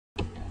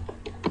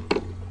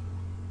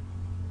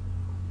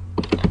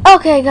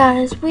Okay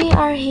guys, we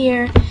are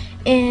here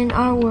in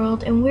our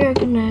world and we're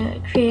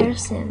gonna create our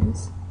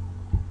Sims.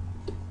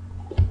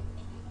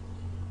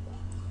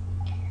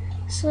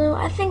 So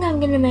I think I'm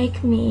gonna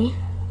make me.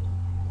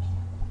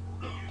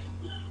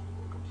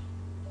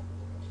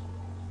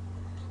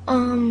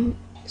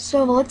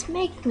 So let's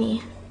make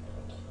me.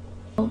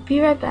 I'll be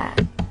right back.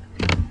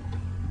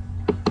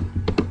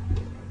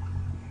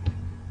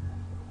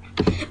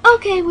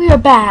 Okay, we are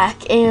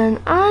back and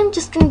I'm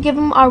just gonna give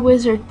him our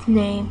wizard's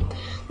name.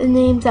 The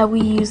names that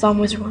we use on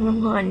Wizard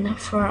 101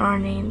 for our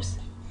names.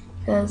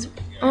 Because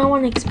I don't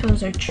want to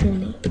expose our true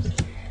names.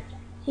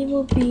 He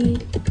will be.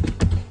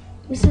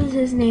 This is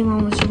his name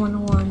on Wizard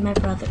 101, my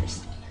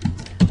brother's.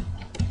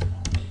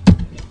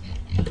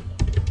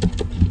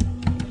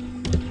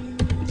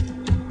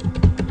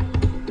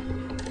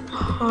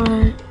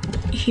 Heart,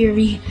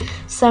 Harry,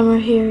 Summer,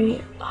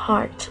 Harry,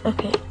 Heart.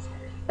 Okay,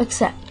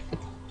 accept.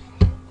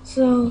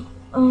 So,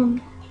 the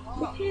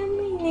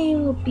family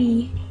name will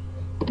be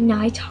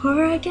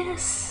Nighthar, I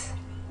guess.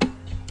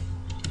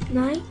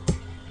 Night.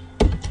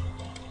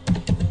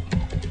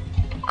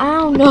 I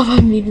don't know if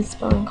I'm even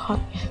spelling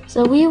heart.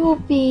 So we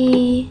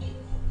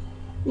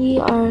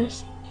are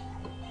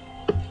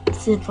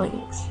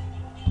siblings.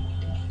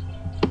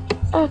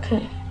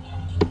 Okay.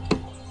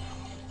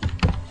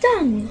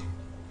 Done.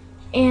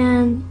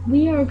 And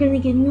we are gonna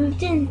get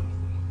moved in.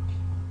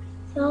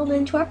 Settled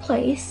into our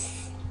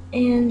place.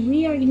 And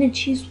we are gonna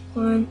choose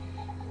one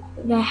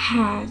that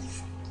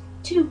has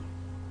 2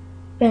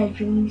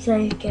 bedrooms,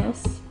 I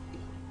guess.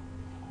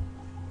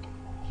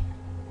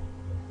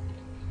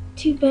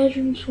 2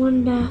 bedrooms,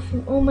 1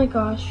 bathroom. Oh my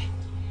gosh.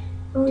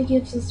 Only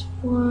gives us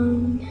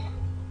 1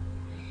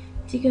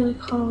 to go to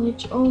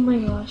college. Oh my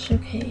gosh,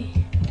 okay.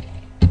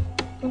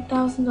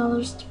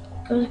 $1,000 to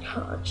go to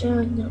college.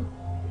 No.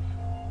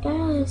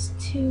 That is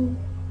too.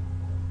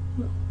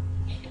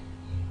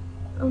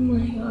 Oh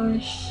my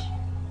gosh.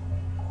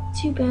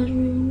 2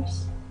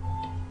 bedrooms.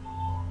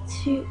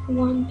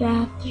 1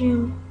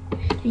 bathroom.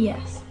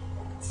 Yes.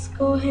 Let's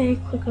go ahead,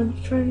 click on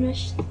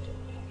furnished.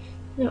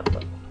 No.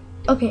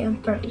 Okay,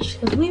 I'm furnished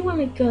because we want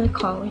to go to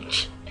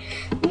college.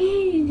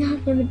 We're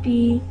not going to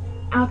be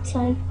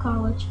outside of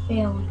college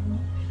failing.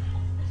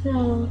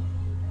 So,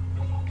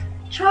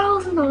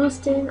 Charles and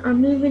Austin are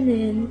moving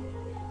in.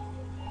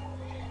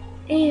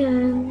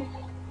 And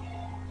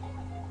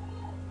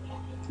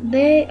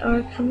they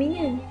are coming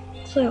in.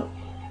 So,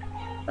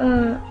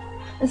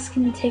 it's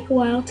going to take a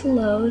while to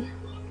load.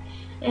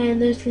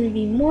 And there's going to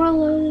be more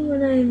loading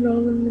when I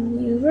enroll them in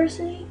the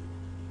university.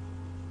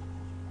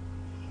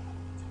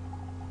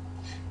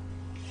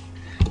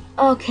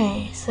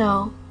 Okay,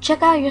 so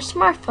check out your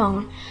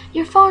smartphone.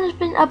 Your phone has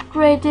been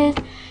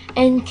upgraded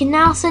and can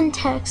now send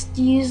text,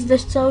 use the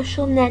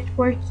social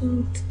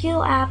networking skill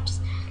apps,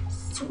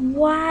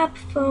 swap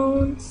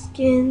phone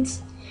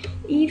skins,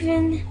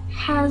 even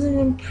has an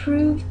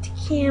improved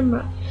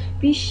camera.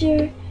 Be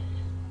sure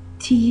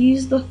to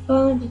use the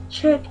phone to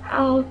check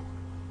out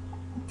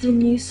the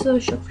new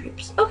social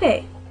groups.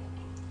 Okay,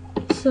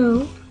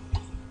 so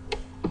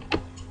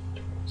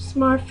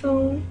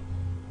smartphone,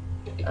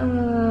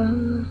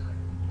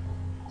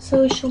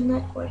 social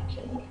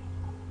networking,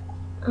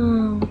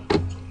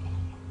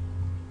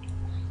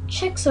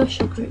 check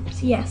social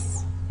groups.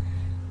 Yes.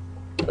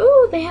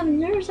 Ooh, they have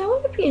nerds. I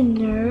want to be a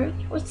nerd.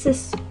 What's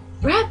this?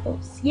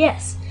 Rebels.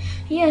 Yes,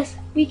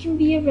 we can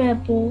be a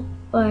rebel,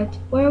 but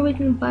where are we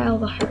gonna buy all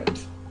the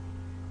herbs?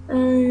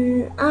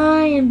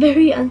 I am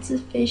very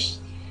unselfish.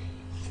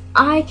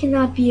 I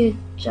cannot be a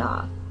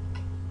jock.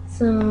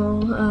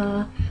 So,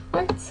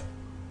 I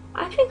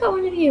think I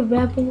want to be a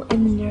rebel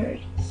and a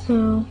nerd.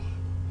 So,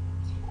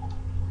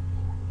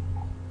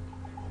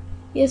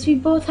 yes, we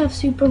both have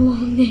super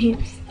long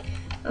names.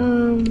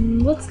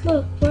 Let's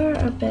look. Where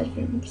are our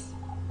bedrooms?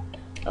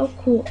 Oh,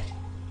 cool.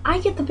 I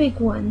get the big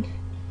one,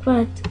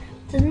 but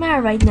doesn't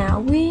matter right now.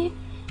 We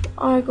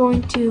are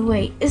going to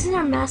wait. Isn't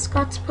our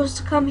mascot supposed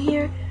to come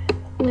here?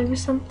 There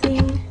was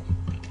something.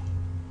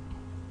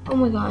 Oh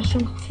my gosh,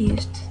 I'm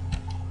confused.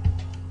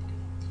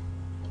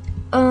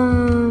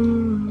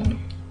 I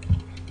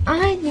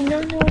do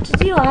not know what to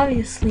do,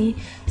 obviously.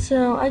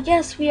 So I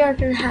guess we are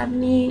gonna have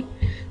me.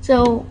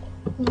 So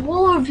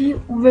we'll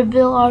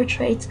reveal our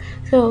traits.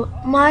 So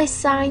my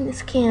sign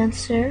is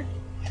Cancer.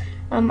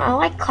 I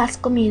like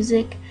classical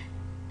music,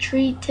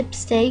 tree tip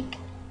steak,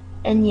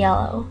 and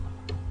yellow.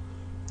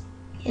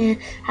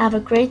 And have a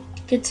good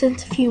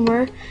sense of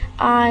humor.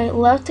 I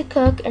love to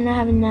cook, and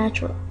I'm a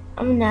natural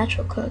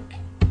cook.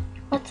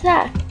 What's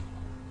that?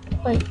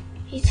 Wait,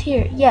 he's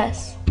here.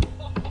 Yes.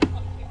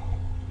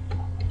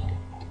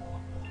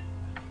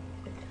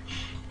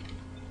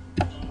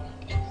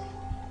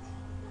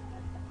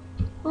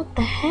 What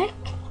the heck?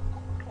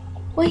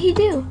 What'd he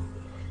do?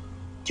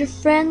 Your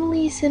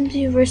friendly Sims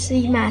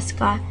University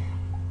mascot.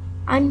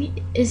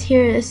 Is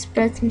here to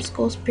spread some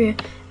school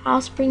spirit.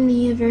 I'll bring the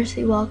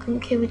university welcome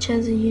kit, which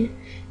has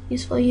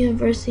useful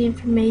university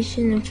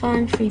information and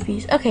fun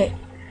freebies. Okay,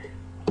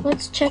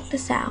 let's check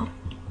this out.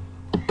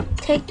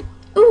 A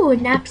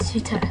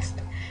aptitude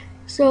test.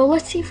 So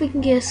let's see if we can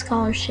get a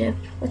scholarship.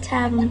 Let's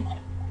have him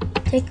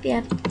take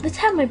the let's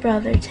have my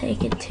brother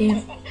take it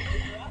too.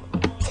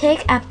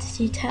 Take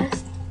aptitude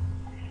test.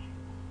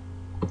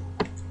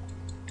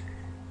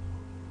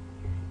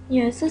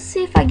 Yes, let's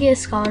see if I get a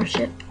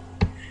scholarship.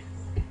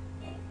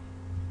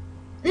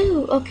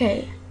 Ooh,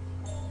 okay.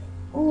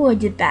 Ooh, I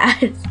did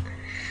bad.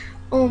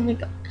 Oh my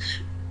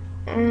gosh.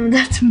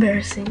 That's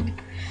embarrassing.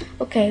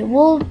 Okay,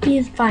 we'll be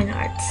in fine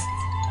arts.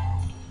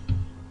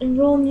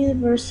 Enroll in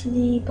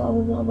university, blah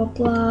blah blah blah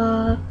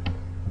blah.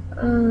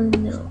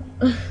 No.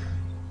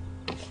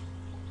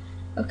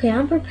 Okay,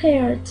 I'm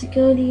prepared to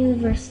go to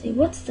university.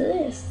 What's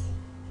this?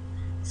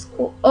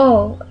 School.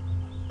 Oh,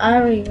 I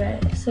already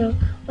read it. So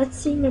let's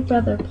see my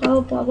brother.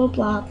 Blah blah blah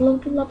blah blah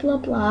blah blah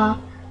blah.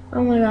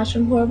 Oh my gosh,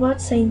 I'm horrible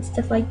at saying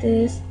stuff like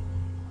this.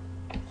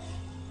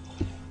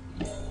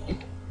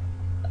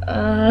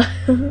 I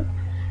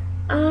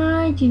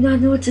do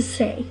not know what to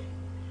say.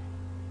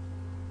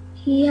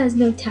 He has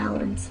no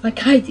talents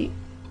like I do.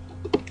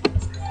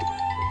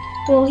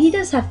 Well, he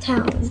does have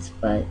talents,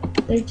 but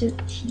he just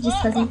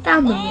hasn't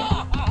found them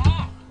yet.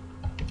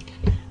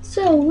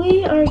 So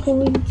we are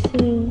going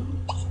to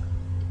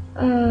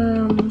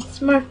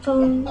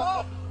smartphone.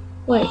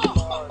 Wait,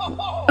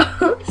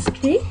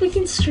 streak? We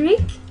can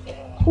streak?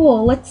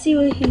 Cool. Let's see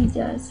what he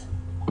does.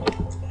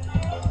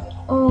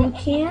 Oh, we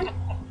can.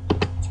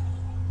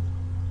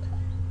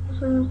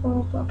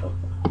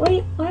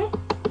 Wait, what?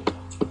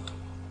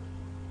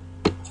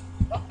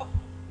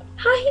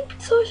 Hi,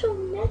 social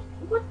net.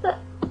 What the?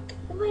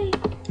 Wait.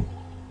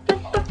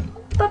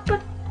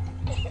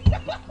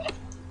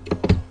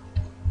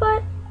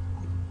 But.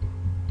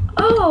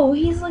 Oh,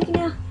 he's looking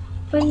at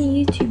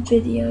funny YouTube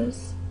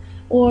videos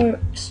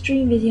or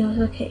stream videos.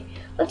 Okay,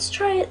 let's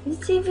try it.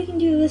 Let's see if we can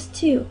do this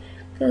too.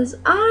 Because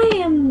I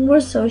am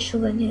more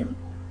social than him.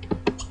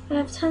 I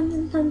have tons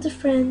and tons of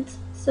friends.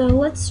 So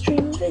let's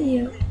stream a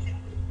video.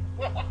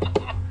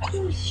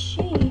 Who's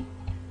she?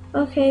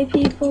 Okay,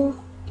 people.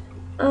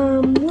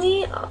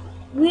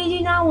 We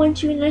do not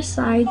want you in our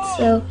side,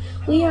 so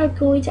we are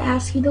going to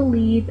ask you to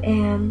leave,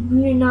 and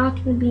we're not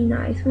going to be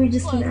nice. We're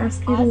just going to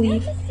ask you to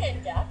leave.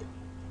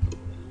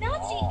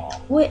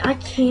 Wait, I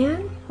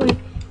can? Wait,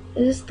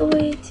 is this the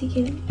way to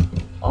get?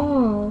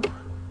 Oh.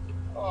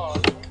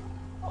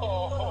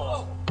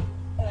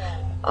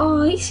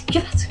 Oh, he's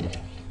just.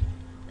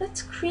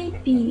 That's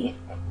creepy.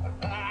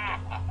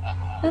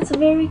 That's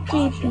very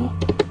creepy.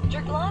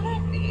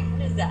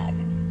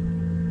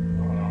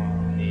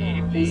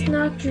 He's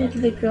not good to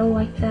the girl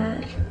like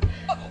that.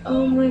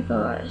 Oh my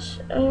gosh.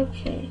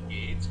 Okay.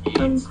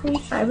 Can we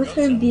fight with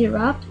her and beat her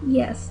up?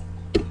 Yes.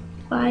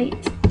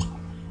 Fight.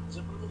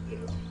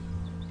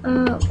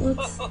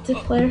 Let's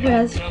declare her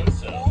as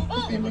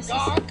nemesis.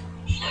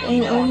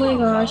 And oh my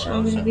gosh,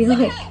 I'm gonna be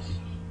like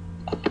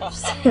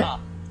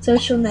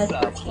social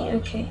networking.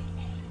 Okay.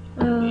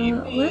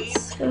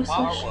 Let's go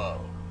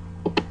social.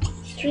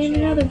 Stream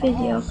another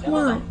video. Come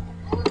on.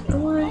 I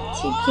want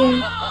to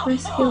get my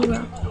skill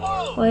up.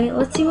 Wait,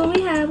 let's see what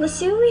we have. Let's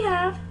see what we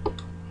have.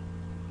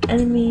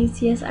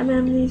 Enemies. Yes, I'm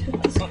enemies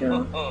with this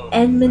girl.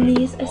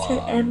 Enemies. I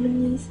said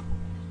enemies.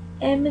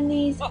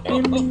 Enemies.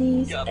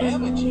 Enemies.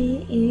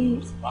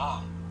 Enemies.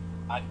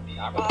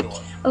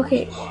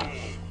 Okay.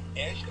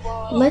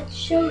 Let's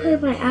show her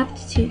my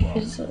aptitude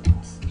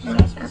results. My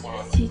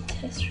aptitude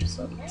test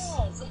results.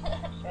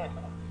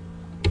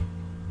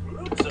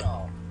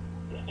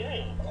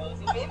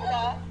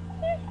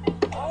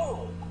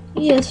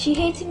 Yes, she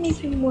hated me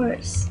even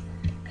worse,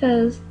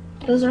 because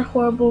those are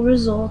horrible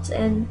results,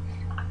 and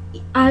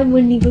I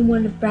wouldn't even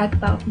want to brag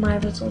about my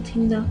results,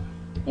 even though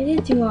I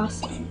did do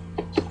awesome.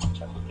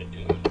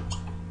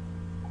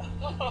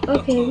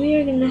 Okay, we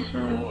are gonna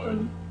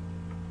have,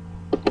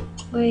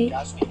 wait,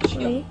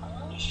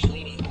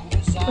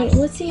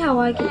 let's see how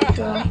I get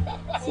girl.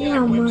 See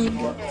how mine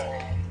goes.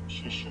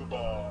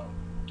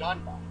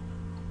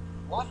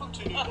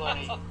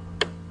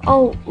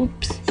 Oh,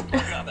 oops.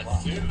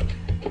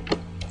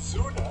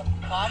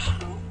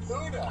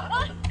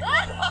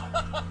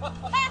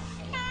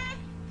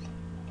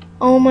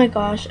 Oh my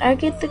gosh, I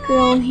get the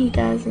girl and he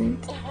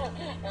doesn't.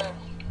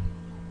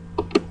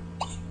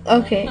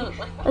 Okay,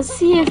 let's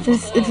see if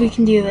we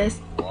can do this.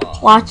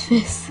 Watch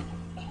this.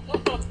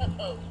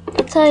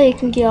 That's how you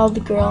can get all the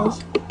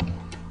girls.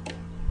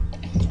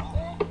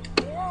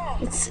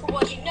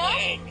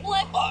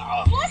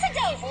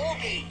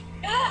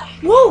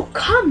 Whoa,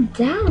 calm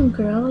down,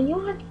 girl. You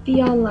don't have to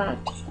be all that.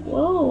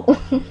 Whoa.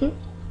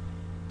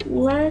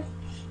 Let's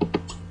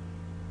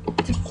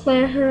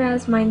declare her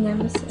as my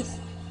nemesis.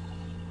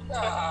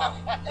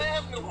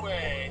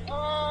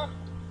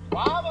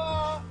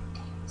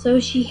 So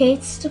she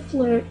hates to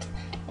flirt.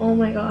 Oh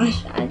my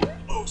gosh.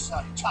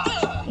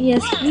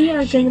 Yes, we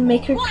are gonna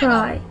make her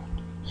cry.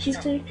 She's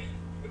gonna.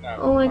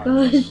 Oh my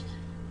gosh.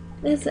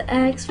 There's the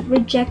ex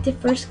rejected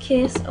first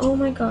kiss. Oh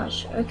my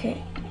gosh.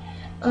 Okay.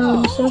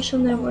 Social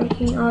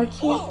networking. Oh, I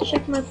can't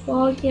check my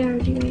blog yet or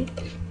do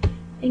anything.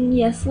 And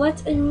yes,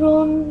 let's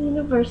enroll in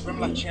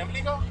university.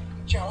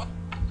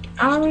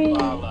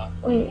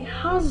 Wait,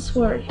 how does this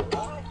work?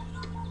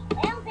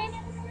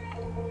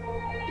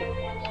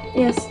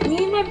 Yes,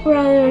 me and my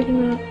brother are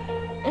gonna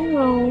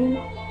enroll,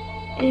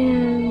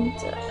 and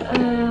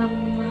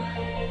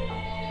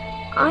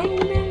I'm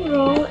gonna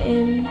enroll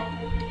in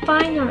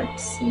fine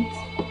arts since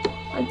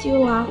I do a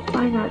lot of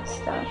fine arts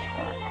stuff.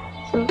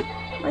 So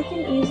I can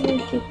easily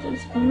get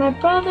this. My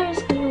brother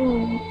is gonna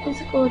enroll in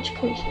physical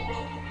education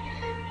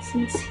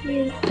since he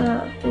is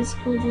the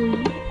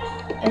physically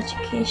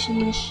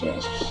educationist.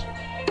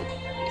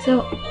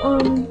 So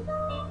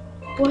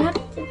what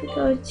happens if we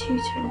go 2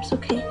 terms?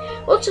 Okay,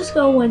 we'll just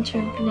go 1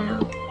 term for now.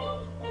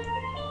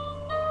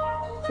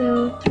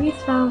 So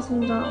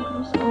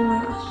 $3,000. Oh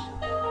my gosh.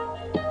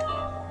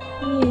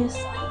 Yes,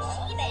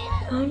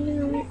 I'm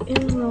gonna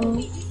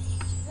enroll.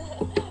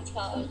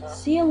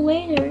 See you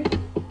later,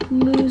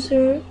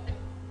 loser.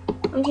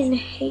 I'm gonna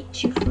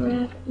hate you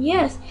forever.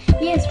 Yes,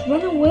 yes,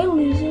 run away,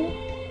 loser.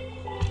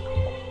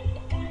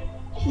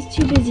 He's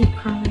too busy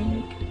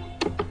crying.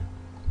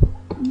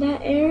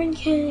 That Erin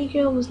Kennedy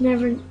girl was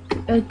never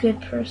a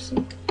good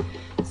person.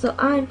 So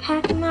I'm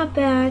packing my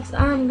bags.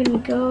 I'm gonna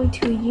go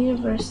to a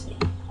university.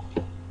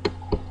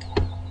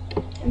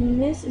 And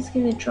this is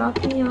gonna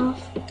drop me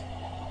off.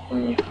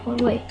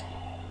 Wait.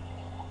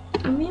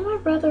 Are me and my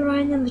brother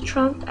riding in the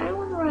trunk? I don't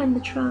want to ride in the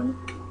trunk.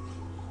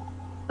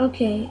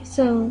 Okay,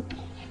 so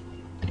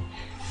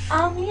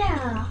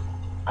yeah.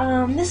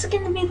 This is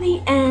gonna be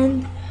the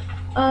end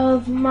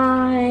of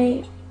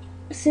my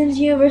Sims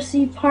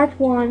University Part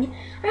 1.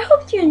 I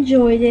hope you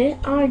enjoyed it.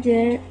 I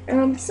did.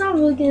 It's not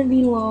really gonna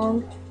be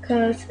long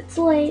because it's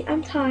late.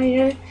 I'm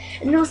tired,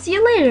 and I'll see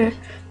you later.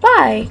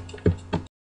 Bye.